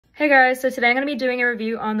Hey guys, so today I'm going to be doing a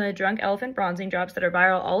review on the Drunk Elephant Bronzing Drops that are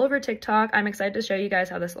viral all over TikTok. I'm excited to show you guys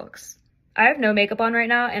how this looks. I have no makeup on right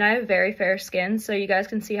now and I have very fair skin, so you guys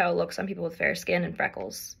can see how it looks on people with fair skin and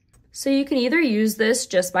freckles. So you can either use this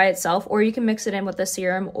just by itself or you can mix it in with a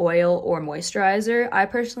serum, oil, or moisturizer. I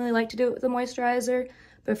personally like to do it with a moisturizer,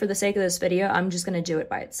 but for the sake of this video, I'm just going to do it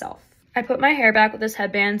by itself. I put my hair back with this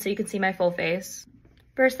headband so you can see my full face.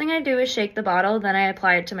 First thing I do is shake the bottle, then I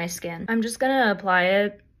apply it to my skin. I'm just going to apply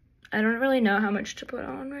it. I don't really know how much to put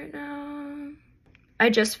on right now. I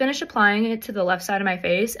just finished applying it to the left side of my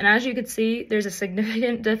face, and as you can see, there's a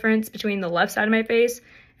significant difference between the left side of my face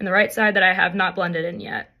and the right side that I have not blended in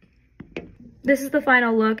yet. This is the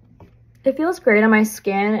final look. It feels great on my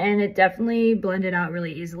skin, and it definitely blended out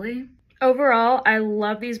really easily. Overall, I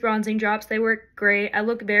love these bronzing drops. They work great. I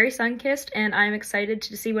look very sun-kissed, and I'm excited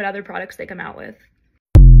to see what other products they come out with.